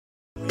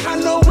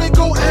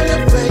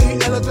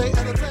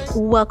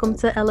Welcome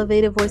to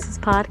Elevated Voices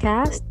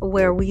Podcast,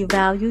 where we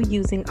value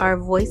using our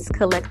voice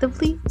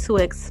collectively to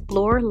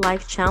explore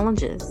life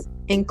challenges,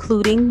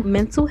 including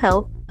mental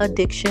health,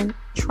 addiction,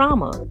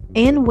 trauma,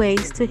 and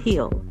ways to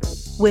heal.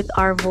 With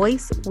our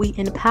voice, we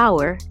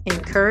empower,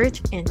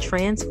 encourage, and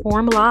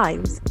transform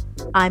lives.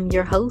 I'm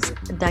your host,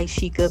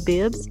 Daishika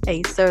Bibbs,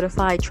 a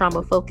certified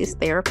trauma-focused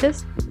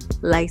therapist,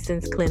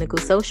 licensed clinical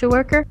social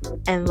worker,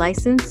 and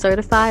licensed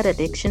certified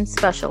addiction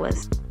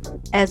specialist.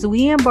 As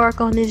we embark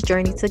on this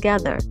journey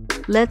together,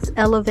 let's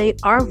elevate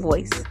our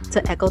voice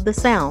to echo the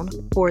sound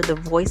for the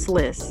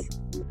voiceless.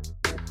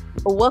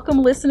 Welcome,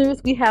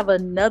 listeners. We have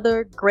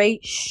another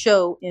great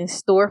show in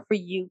store for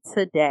you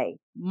today.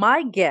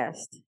 My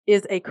guest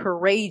is a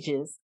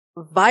courageous,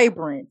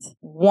 vibrant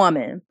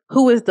woman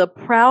who is the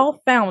proud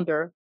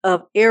founder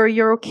of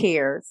Ariel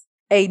Cares,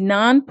 a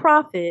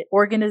nonprofit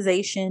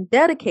organization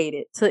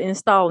dedicated to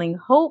installing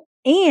hope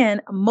and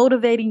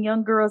motivating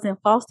young girls in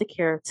foster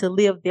care to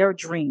live their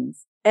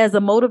dreams. As a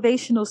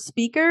motivational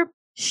speaker,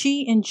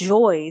 she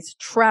enjoys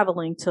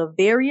traveling to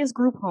various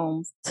group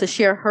homes to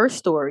share her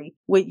story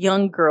with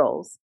young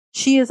girls.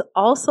 She is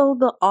also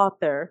the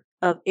author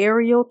of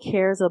Ariel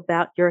Cares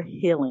About Your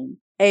Healing,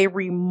 a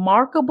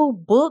remarkable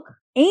book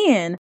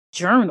and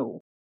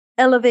journal.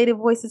 Elevated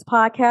Voices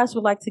Podcast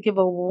would like to give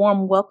a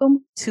warm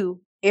welcome to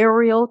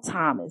Ariel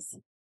Thomas.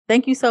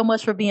 Thank you so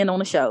much for being on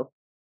the show.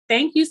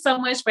 Thank you so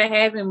much for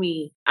having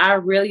me. I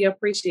really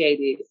appreciate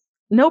it.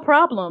 No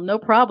problem. No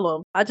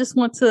problem. I just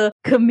want to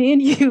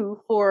commend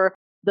you for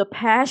the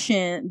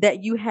passion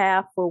that you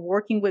have for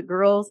working with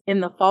girls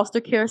in the foster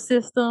care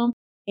system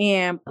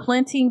and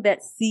planting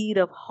that seed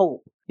of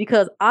hope,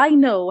 because I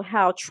know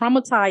how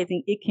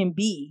traumatizing it can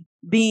be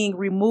being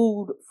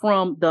removed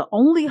from the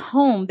only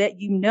home that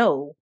you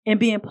know and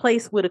being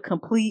placed with a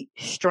complete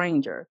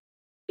stranger.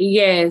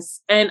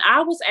 Yes. And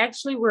I was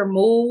actually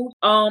removed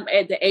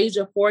at the age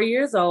of 4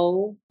 years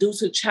old due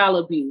to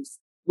child abuse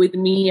with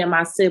me and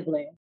my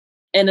sibling.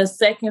 And the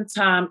second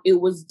time it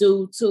was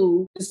due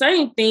to the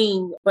same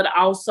thing, but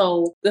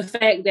also the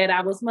fact that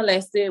I was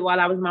molested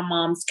while I was in my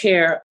mom's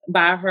care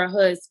by her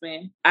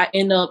husband. I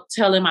ended up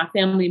telling my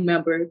family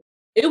member.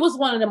 It was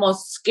one of the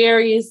most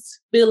scariest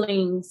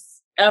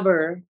feelings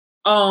ever.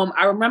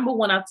 I remember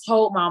when I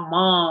told my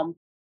mom,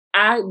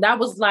 that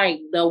was like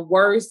the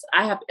worst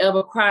I have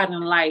ever cried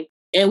in life.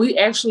 And we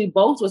actually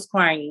both was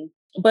crying.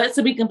 But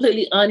to be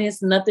completely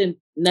honest, nothing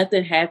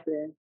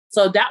happened.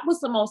 So that was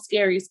the most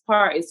scariest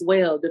part as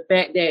well. The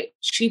fact that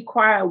she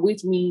cried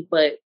with me,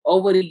 but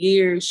over the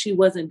years, she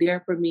wasn't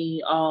there for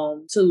me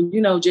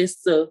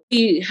just to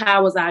see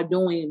how was I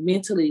doing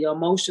mentally,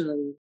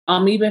 emotionally,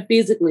 even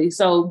physically.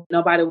 So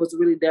nobody was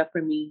really there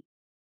for me.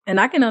 And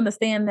I can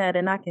understand that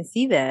and I can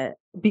see that,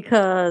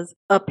 because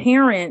a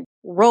parent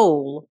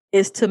role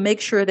is to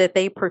make sure that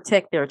they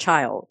protect their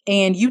child.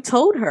 And you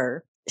told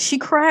her, she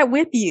cried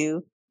with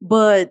you,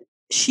 but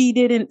she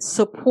didn't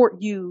support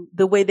you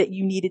the way that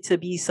you needed to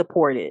be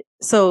supported.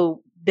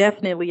 So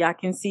definitely I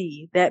can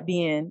see that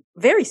being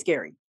very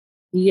scary.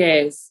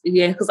 Yes.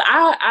 Yeah. Because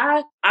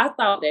I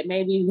thought that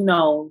maybe,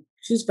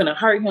 she's going to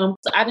hurt him.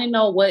 So I didn't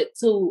know what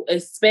to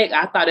expect.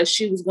 I thought that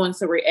she was going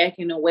to react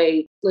in a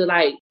way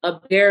like a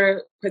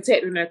bear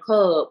protecting her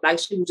cub. Like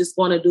she was just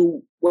going to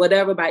do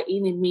whatever by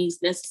any means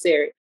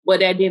necessary.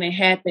 But that didn't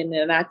happen.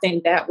 And I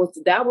think that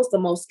was the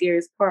most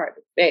scariest part.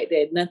 The fact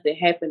that nothing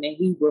happened and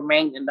he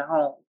remained in the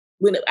home.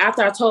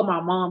 After I told my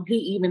mom, he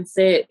even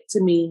said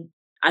to me,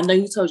 I know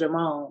you told your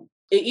mom.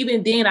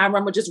 Even then, I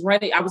remember just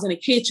running. I was in the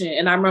kitchen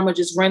and I remember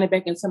just running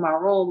back into my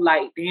room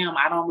like, damn,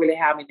 I don't really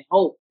have any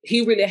hope.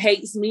 He really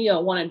hates me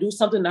or want to do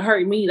something to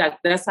hurt me. Like,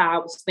 that's how I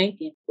was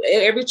thinking.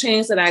 Every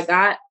chance that I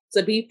got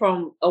to be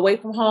away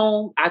from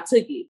home, I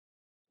took it.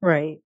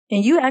 Right.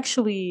 And you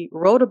actually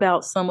wrote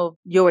about some of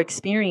your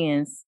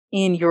experience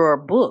in your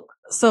book.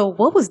 So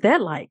what was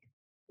that like?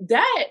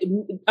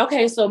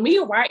 So me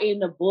writing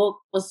the book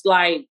was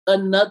like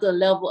another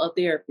level of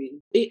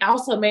therapy. It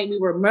also made me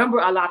remember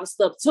a lot of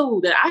stuff too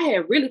that I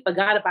had really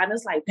forgot about. And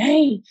it's like,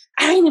 dang,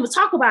 I ain't even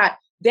talk about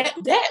that,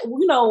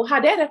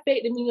 how that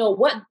affected me or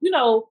what,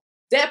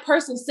 that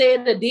person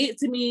said or did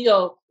to me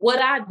or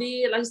what I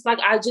did. Like, it's like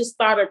I just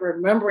started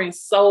remembering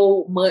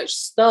so much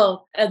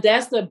stuff. And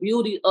that's the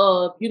beauty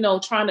of,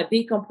 trying to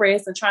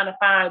decompress and trying to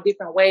find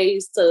different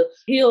ways to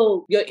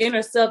heal your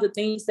inner self, the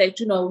things that,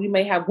 you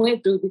may have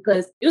went through,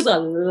 because there's a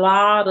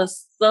lot of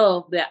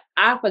stuff that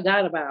I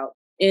forgot about.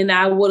 And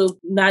I would have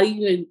not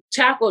even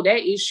tackled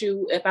that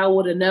issue if I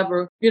would have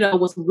never,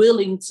 was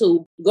willing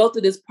to go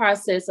through this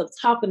process of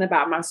talking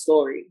about my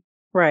story.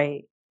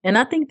 Right. And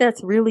I think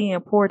that's really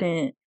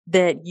important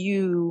that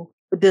you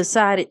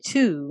decided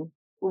to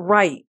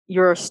write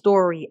your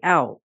story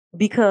out,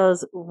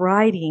 because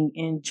writing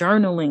and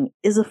journaling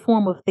is a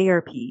form of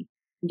therapy.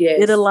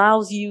 Yes. It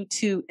allows you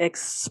to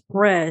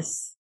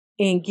express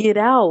and get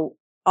out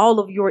all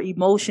of your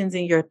emotions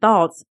and your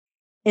thoughts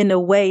in a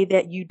way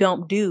that you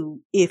don't do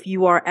if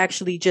you are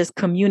actually just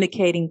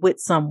communicating with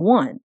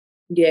someone.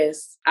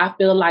 Yes, I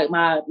feel like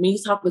me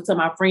talking to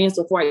my friends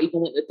before I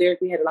even went to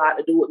therapy had a lot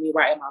to do with me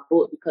writing my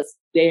book, because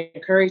they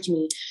encouraged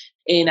me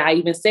And I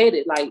even said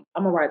it like,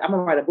 I'm gonna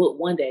write a book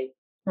one day.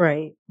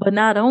 Right. But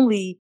not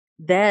only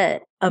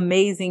that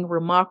amazing,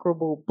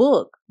 remarkable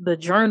book, the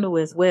journal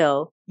as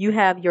well, you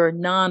have your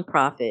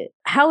nonprofit.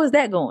 How is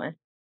that going?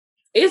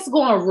 It's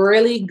going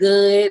really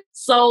good.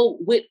 So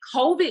with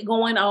COVID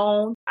going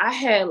on, I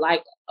had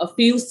like a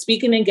few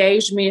speaking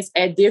engagements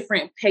at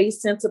different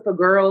PACE Center for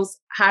Girls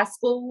high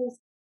schools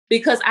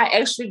because I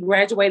actually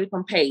graduated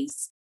from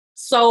PACE.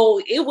 So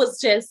it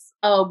was just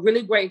a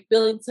really great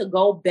feeling to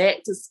go back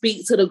to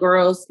speak to the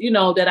girls,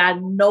 that I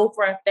know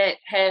for a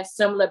fact have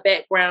similar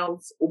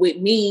backgrounds with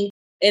me.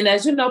 And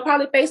as you know,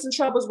 probably facing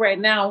troubles right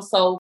now.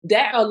 So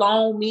that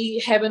alone, me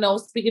having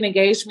those speaking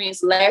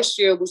engagements last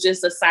year was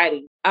just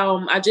exciting.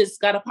 I just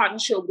got a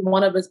partnership with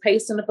one of his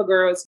PACE Center for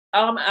Girls.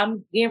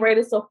 I'm getting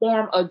ready to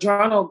form a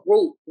journal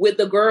group with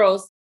the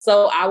girls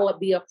so I would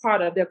be a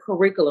part of their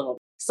curriculum.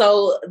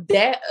 So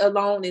that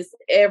alone is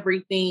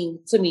everything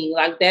to me.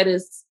 Like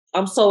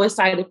I'm so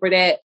excited for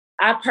that.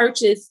 I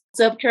purchased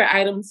self-care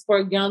items for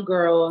young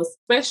girls,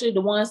 especially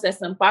the ones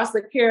that's in foster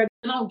care.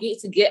 They don't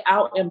get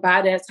out and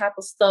buy that type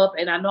of stuff.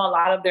 And I know a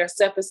lot of their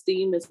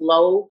self-esteem is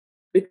low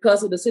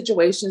because of the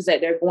situations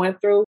that they're going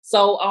through.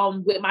 So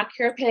with my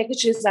care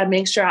packages, I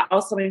make sure I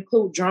also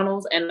include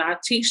journals and I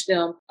teach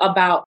them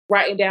about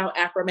writing down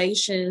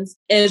affirmations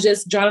and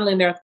just journaling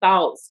their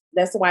thoughts.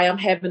 That's why I'm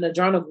having a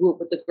journal group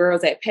with the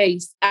girls at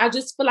PACE. I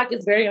just feel like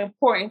it's very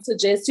important to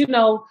just,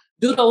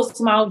 do those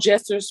small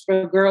gestures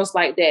for girls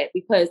like that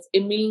because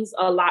it means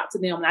a lot to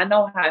them. And I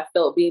know how I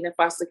felt being in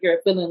foster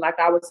care, feeling like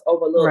I was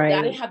overlooked. Right.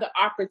 I didn't have the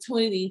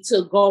opportunity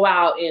to go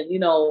out and,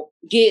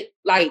 get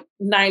like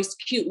nice,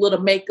 cute little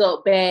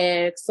makeup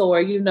bags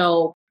or,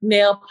 nail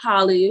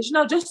polish,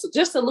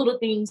 just the little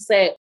things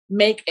that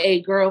make a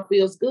girl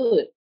feels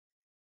good.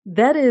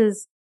 That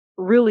is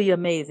really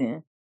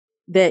amazing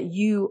that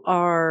you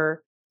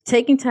are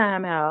taking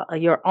time out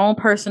of your own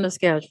personal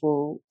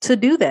schedule to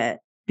do that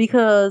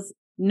because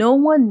no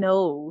one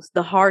knows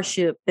the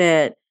hardship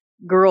that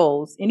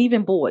girls and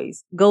even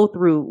boys go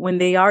through when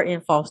they are in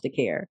foster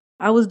care.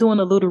 I was doing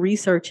a little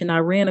research and I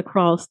ran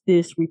across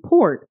this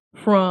report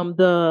from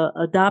the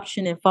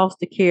Adoption and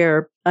Foster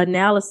Care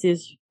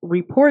Analysis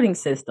Reporting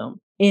System.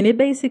 And it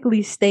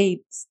basically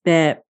states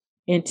that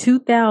in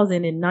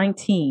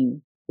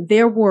 2019,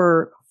 there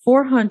were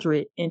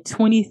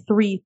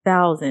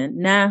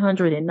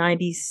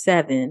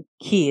 423,997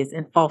 kids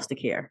in foster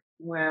care.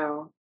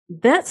 Wow.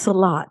 That's a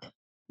lot.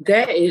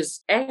 That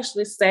is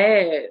actually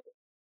sad.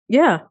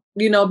 Yeah.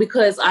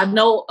 Because I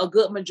know a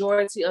good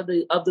majority of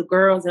the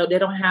girls, they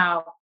don't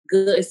have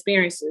good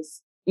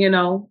experiences,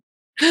 And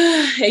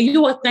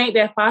you would think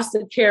that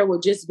foster care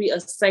would just be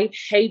a safe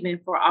haven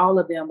for all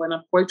of them, but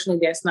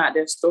unfortunately, that's not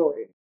their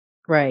story.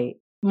 Right.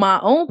 My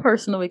own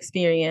personal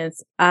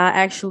experience, I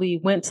actually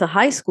went to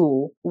high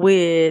school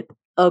with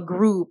a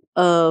group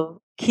of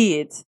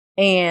kids,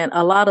 and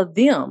a lot of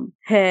them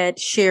had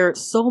shared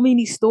so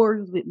many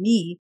stories with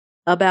me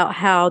about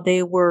how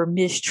they were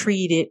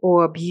mistreated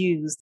or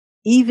abused,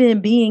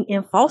 even being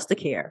in foster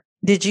care.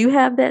 Did you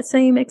have that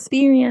same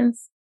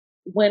experience?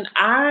 When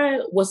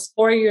I was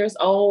 4 years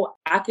old,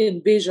 I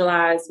can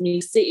visualize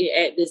me sitting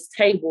at this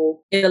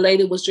table and the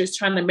lady was just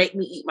trying to make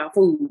me eat my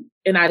food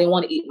and I didn't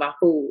want to eat my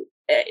food.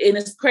 And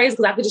it's crazy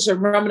because I could just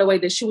remember the way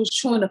that she was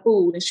chewing the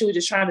food and she was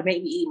just trying to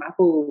make me eat my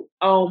food.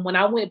 When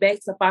I went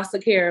back to foster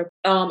care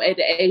at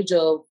the age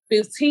of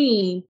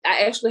 15,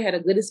 I actually had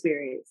a good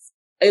experience.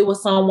 It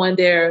was someone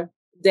there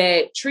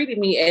that treated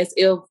me as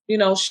if,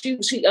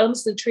 she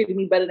honestly treated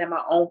me better than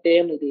my own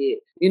family did.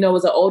 It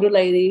was an older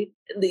lady.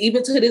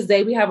 Even to this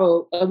day, we have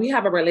a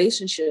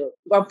relationship.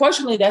 But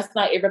unfortunately, that's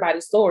not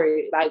everybody's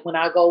story. Like when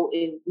I go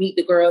and meet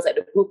the girls at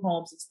the group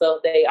homes and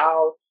stuff, they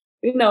all,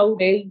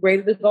 they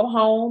ready to go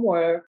home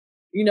or,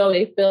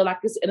 they feel like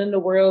it's end of the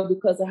world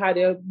because of how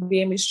they're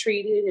being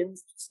mistreated and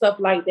stuff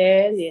like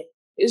that. And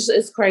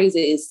it's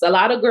crazy. It's a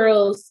lot of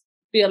girls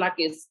feel like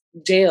it's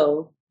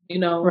jail,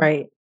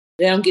 Right.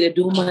 They don't get to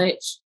do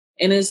much.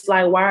 And it's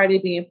like, why are they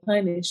being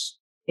punished?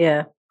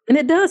 Yeah. And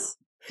it does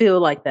feel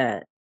like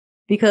that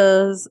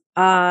because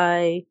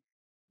I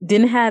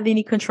didn't have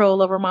any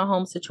control over my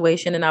home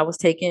situation and I was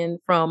taken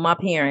from my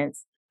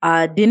parents.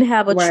 I didn't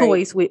have a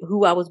choice with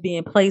who I was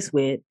being placed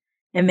with.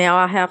 And now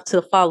I have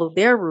to follow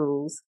their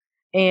rules.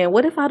 And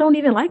what if I don't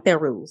even like their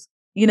rules?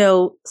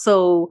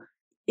 So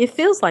it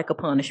feels like a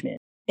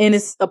punishment. And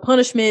it's a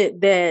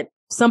punishment that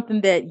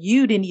something that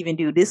you didn't even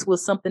do. This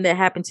was something that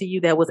happened to you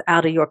that was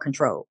out of your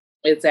control.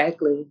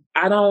 Exactly.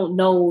 I don't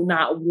know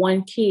not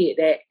one kid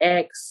that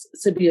asks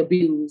to be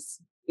abused,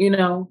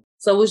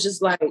 So it's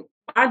just like,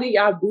 why do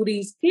y'all do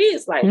these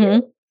kids like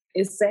that?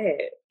 It's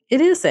sad. It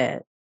is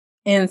sad.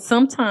 And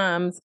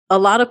sometimes a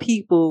lot of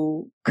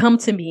people come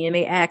to me and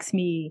they ask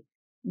me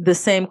the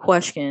same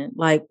question,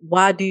 like,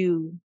 why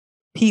do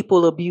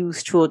people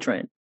abuse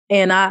children?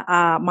 And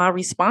my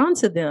response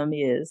to them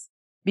is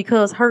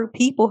because hurt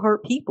people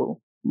hurt people.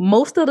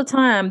 Most of the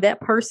time, that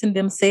person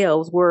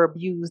themselves were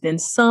abused in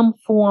some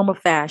form or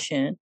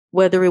fashion,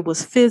 whether it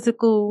was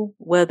physical,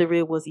 whether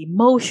it was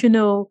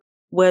emotional,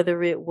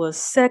 whether it was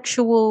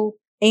sexual.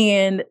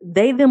 And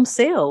they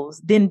themselves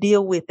didn't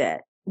deal with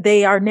that.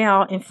 They are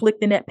now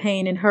inflicting that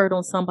pain and hurt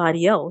on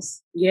somebody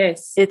else.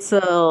 Yes. It's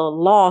a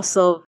loss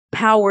of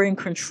power and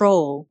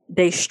control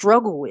they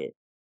struggle with.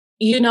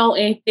 In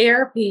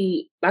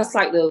therapy, that's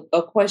like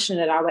a question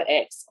that I would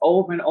ask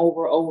over and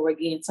over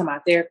again to my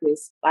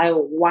therapist. Like,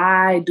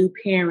 why do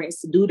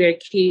parents do their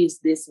kids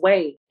this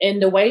way?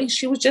 And the way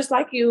she was just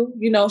like you,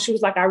 she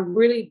was like, I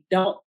really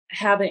don't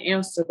have an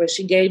answer, but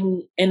she gave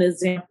me an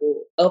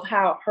example of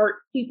how hurt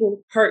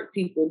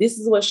people. This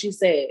is what she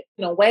said.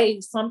 In a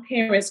way, some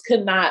parents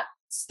could not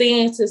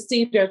stand to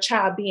see their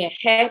child being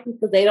happy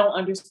because they don't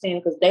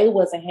understand because they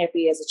wasn't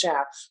happy as a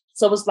child.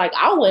 So it's like,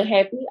 I wasn't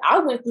happy. I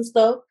went through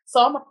stuff.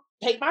 So I'm going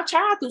to take my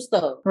child through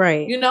stuff.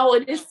 Right.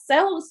 And it's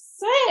so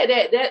sad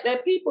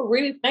that people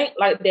really think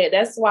like that.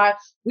 That's why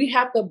we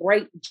have to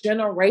break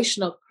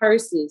generational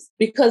curses,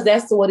 because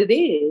that's what it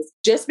is.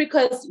 Just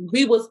because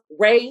we was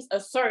raised a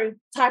certain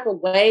type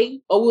of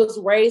way or was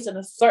raised in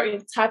a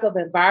certain type of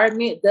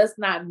environment does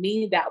not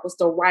mean that was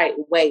the right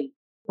way.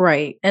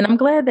 Right. And I'm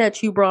glad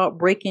that you brought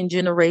breaking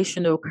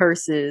generational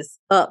curses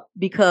up,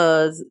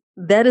 because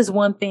that is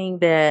one thing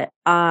that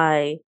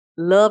I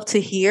love to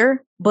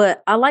hear,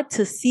 but I like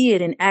to see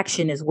it in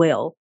action as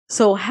well.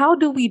 So how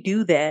do we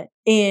do that?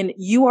 And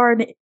you are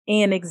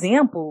an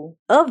example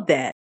of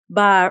that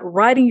by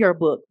writing your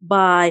book,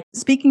 by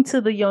speaking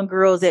to the young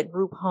girls at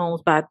group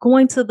homes, by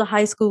going to the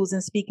high schools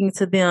and speaking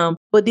to them.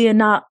 But then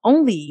not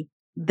only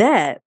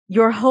that,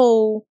 your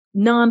whole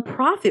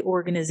nonprofit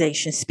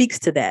organization speaks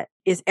to that,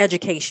 is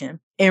education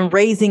and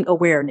raising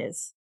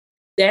awareness.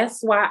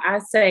 That's why I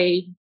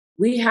say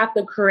we have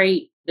to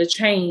create the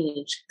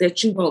change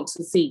that you want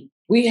to see.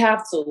 We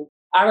have to.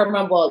 I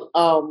remember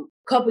a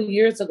couple of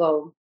years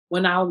ago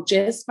when I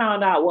just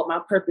found out what my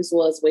purpose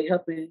was with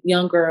helping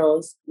young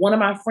girls. One of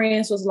my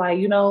friends was like,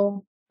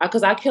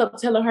 because I kept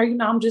telling her,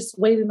 I'm just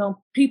waiting on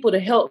people to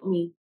help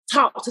me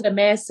talk to the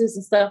masses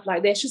and stuff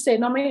like that. She said,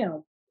 no,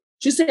 ma'am.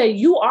 She said,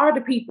 you are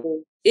the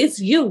people. It's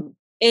you.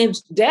 And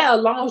that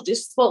alone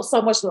just spoke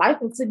so much life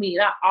into me.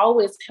 And I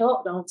always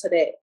held on to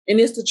that. And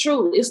it's the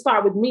truth. It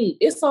started with me.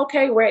 It's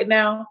okay right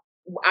now.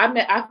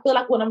 I feel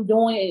like what I'm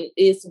doing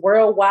is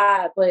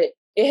worldwide, but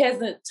it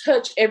hasn't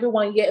touched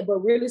everyone yet.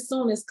 But really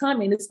soon it's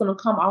coming. It's going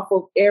to come off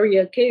of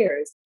area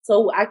cares.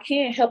 So I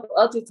can't help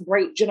others to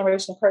break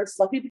generational curses.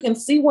 Like, people can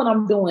see what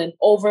I'm doing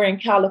over in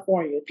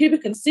California. People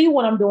can see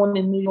what I'm doing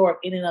in New York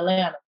and in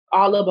Atlanta,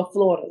 all over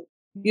Florida.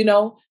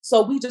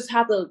 So we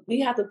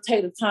have to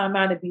take the time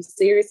out to be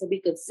serious and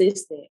be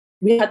consistent.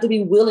 We have to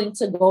be willing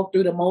to go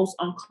through the most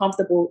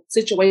uncomfortable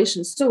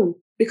situations too,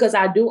 because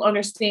I do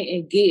understand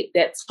and get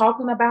that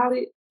talking about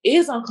it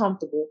is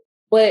uncomfortable.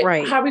 But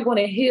How are we going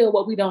to heal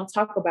what we don't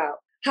talk about?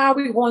 How are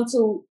we going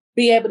to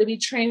be able to be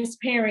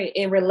transparent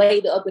and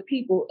relate to other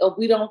people if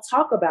we don't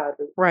talk about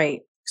it?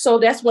 Right. So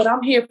that's what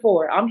I'm here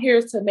for. I'm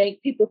here to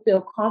make people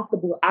feel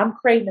comfortable. I'm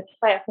creating a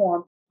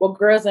platform where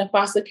girls in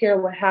foster care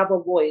will have a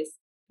voice.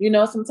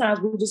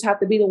 Sometimes we just have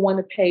to be the one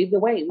to pave the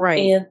way.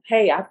 Right. And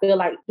hey, I feel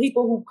like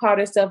people who call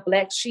themselves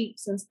black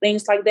sheeps and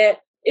things like that,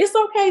 it's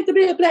okay to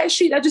be a black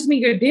sheep. That just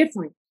means you're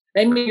different.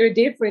 That means you're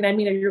different. That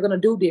means that you're going to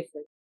do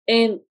different.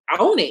 And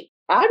own it.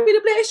 I be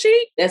the black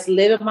sheep that's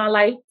living my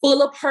life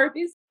full of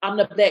purpose. I'm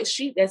the black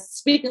sheep that's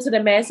speaking to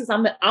the masses.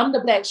 I'm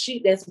the black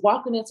sheep that's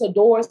walking into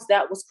doors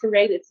that was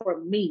created for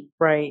me.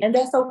 Right. And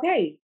that's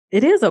okay.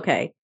 It is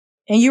okay.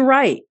 And you're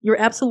right. You're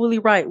absolutely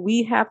right.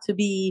 We have to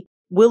be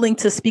willing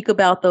to speak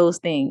about those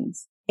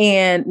things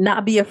and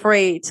not be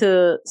afraid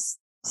to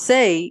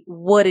say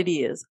what it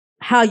is,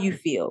 how you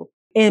feel,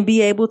 and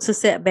be able to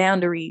set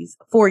boundaries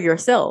for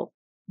yourself.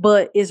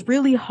 But it's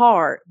really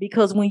hard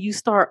because when you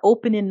start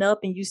opening up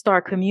and you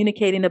start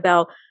communicating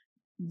about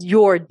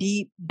your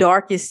deep,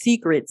 darkest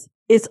secrets,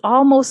 it's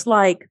almost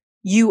like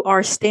you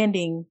are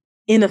standing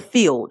in a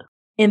field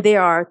and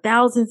there are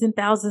thousands and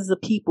thousands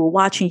of people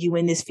watching you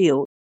in this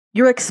field.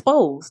 You're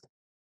exposed.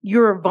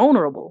 You're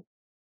vulnerable.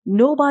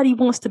 Nobody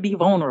wants to be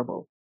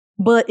vulnerable.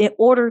 But in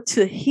order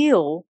to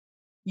heal,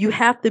 you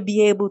have to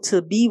be able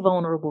to be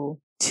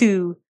vulnerable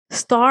to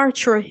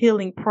start your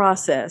healing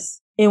process.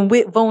 And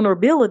with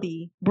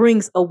vulnerability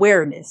brings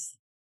awareness.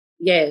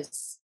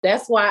 Yes.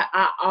 That's why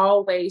I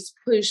always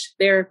push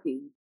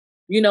therapy,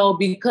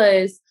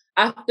 because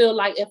I feel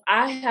like if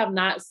I have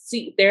not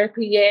sought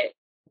therapy yet,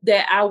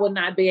 that I will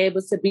not be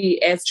able to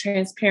be as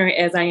transparent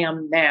as I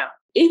am now.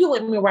 Even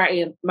with me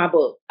writing my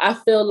book, I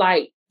feel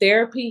like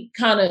therapy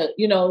kind of,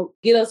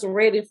 get us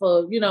ready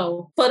for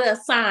the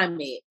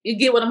assignment. You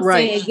get what I'm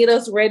saying? Get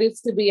us ready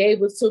to be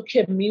able to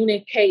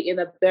communicate in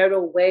a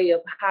better way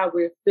of how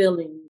we're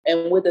feeling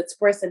and with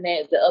expressing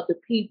that to other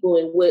people,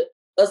 and with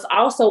us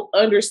also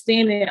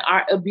understanding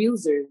our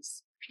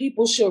abusers.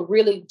 People should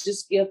really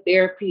just give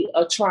therapy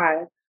a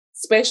try,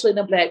 especially in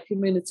the Black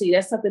community.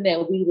 That's something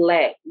that we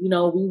lack. We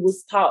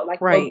was taught like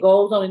what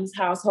goes on in this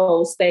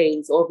household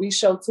stays, or we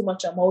show too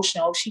much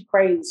emotion, or she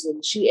crazy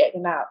and she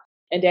acting out.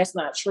 And that's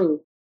not true.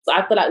 So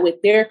I feel like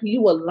with therapy,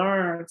 you will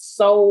learn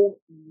so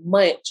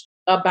much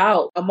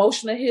about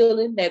emotional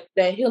healing,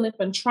 that healing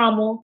from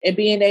trauma, and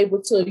being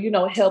able to,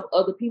 help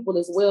other people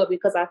as well.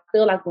 Because I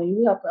feel like when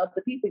you help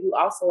other people, you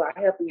also are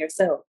helping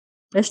yourself.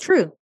 That's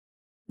true.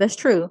 That's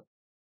true.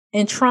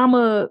 And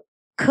trauma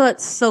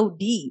cuts so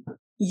deep.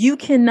 You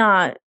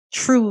cannot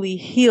truly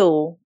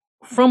heal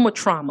from a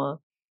trauma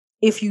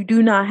if you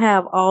do not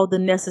have all the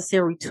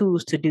necessary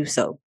tools to do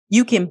so.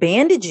 You can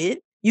bandage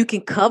it. You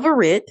can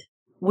cover it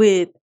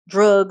with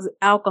drugs,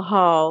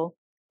 alcohol,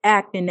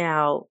 acting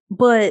out,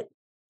 but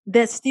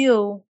that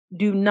still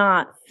do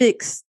not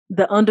fix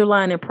the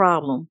underlying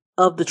problem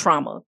of the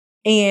trauma.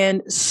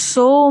 And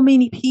so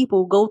many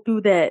people go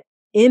through that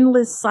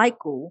endless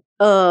cycle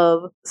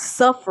of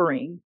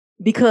suffering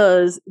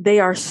because they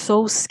are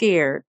so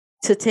scared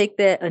to take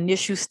that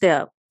initial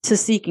step to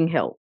seeking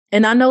help.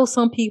 And I know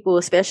some people,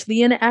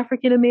 especially in the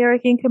African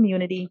American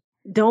community,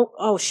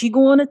 she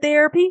going to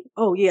therapy?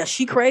 Oh yeah,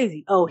 she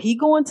crazy. Oh, he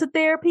going to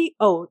therapy?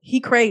 Oh, he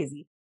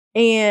crazy.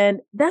 And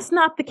that's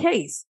not the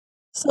case.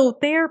 So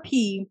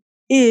therapy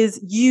is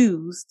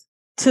used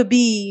to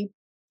be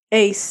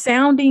a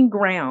sounding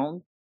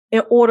ground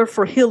in order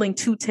for healing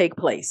to take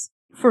place.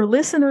 For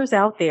listeners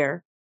out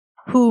there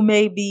who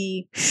may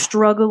be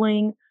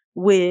struggling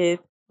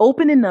with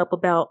opening up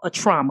about a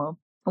trauma,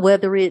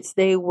 whether it's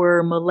they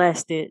were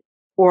molested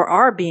or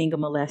are being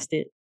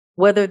molested,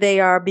 whether they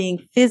are being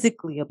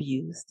physically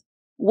abused,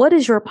 what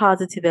is your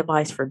positive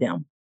advice for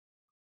them?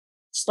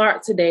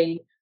 Start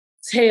today.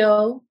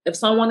 Tell if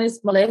someone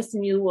is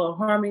molesting you or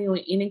harming you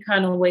in any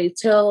kind of way,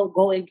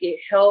 go and get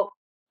help.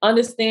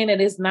 Understand that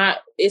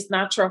it's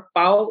not your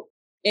fault,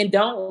 and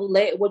don't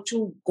let what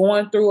you're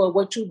going through or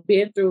what you've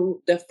been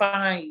through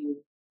define you.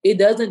 It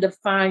doesn't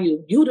define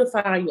you. You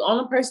define you.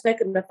 Only person that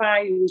can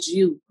define you is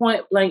you.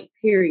 Point blank,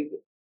 period.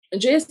 And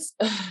just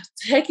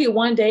take it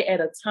one day at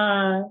a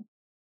time.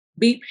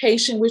 Be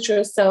patient with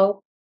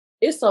yourself.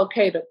 It's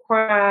okay to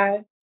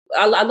cry.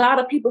 A lot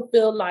of people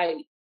feel like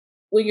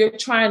when you're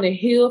trying to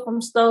heal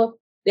from stuff,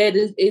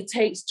 it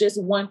takes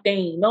just one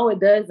thing. No, it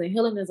doesn't.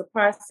 Healing is a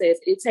process.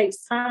 It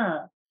takes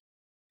time.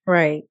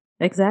 Right.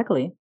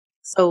 Exactly.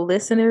 So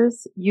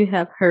listeners, you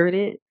have heard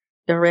it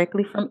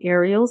directly from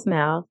Ariel's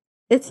mouth.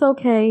 It's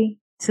okay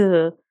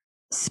to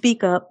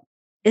speak up.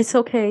 It's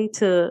okay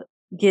to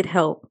get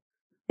help.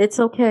 It's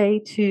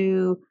okay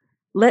to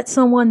let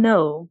someone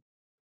know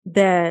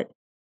that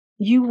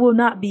you will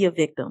not be a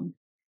victim.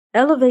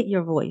 Elevate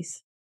your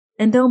voice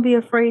and don't be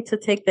afraid to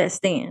take that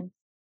stand.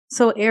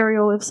 So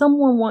Ariel, if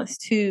someone wants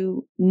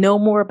to know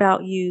more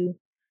about you,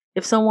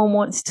 if someone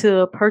wants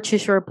to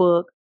purchase your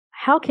book,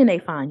 how can they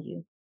find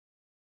you?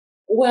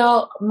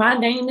 Well, my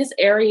name is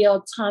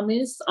Ariel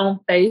Thomas on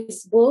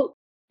Facebook.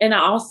 And I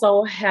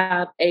also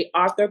have an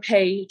author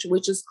page,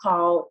 which is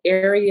called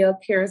Ariel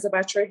Cares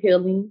About Your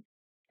Healing.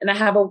 And I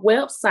have a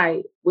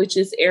website, which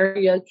is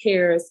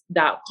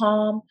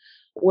arielcares.com,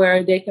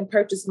 where they can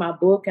purchase my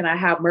book. And I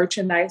have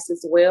merchandise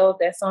as well.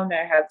 That's on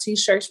there. I have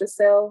t-shirts for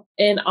sale.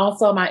 And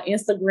also my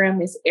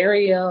Instagram is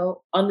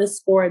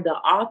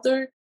Ariel_the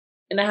author.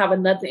 And I have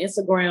another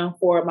Instagram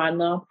for my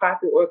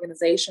nonprofit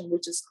organization,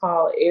 which is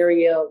called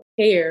Ariel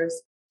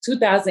Cares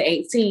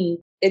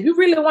 2018. If you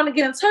really want to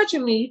get in touch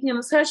with me, you can get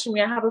in touch with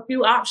me. I have a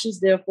few options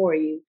there for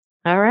you.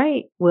 All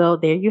right. Well,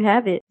 there you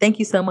have it. Thank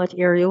you so much,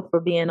 Ariel, for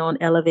being on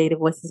Elevated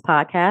Voices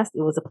podcast.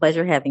 It was a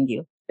pleasure having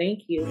you.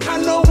 Thank you.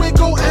 I know we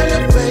go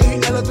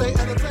elevate.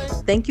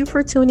 Thank you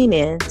for tuning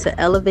in to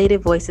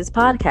Elevated Voices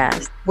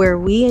podcast, where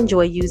we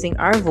enjoy using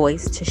our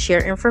voice to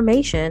share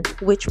information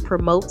which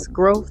promotes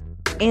growth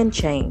and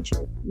change.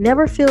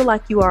 Never feel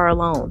like you are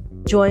alone.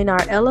 Join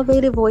our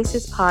Elevated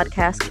Voices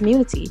podcast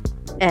community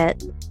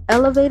at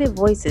Elevated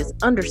Voices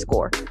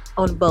 _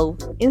 on both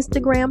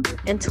Instagram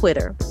and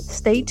Twitter.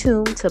 Stay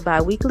tuned to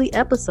bi-weekly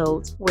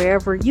episodes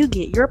wherever you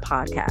get your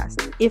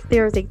podcast. If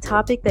there is a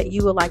topic that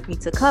you would like me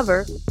to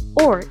cover,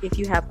 or if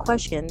you have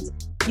questions,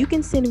 you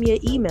can send me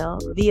an email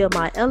via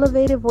my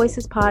Elevated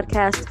Voices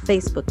podcast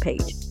Facebook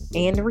page.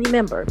 And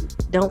remember,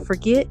 don't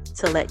forget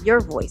to let your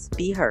voice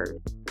be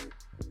heard.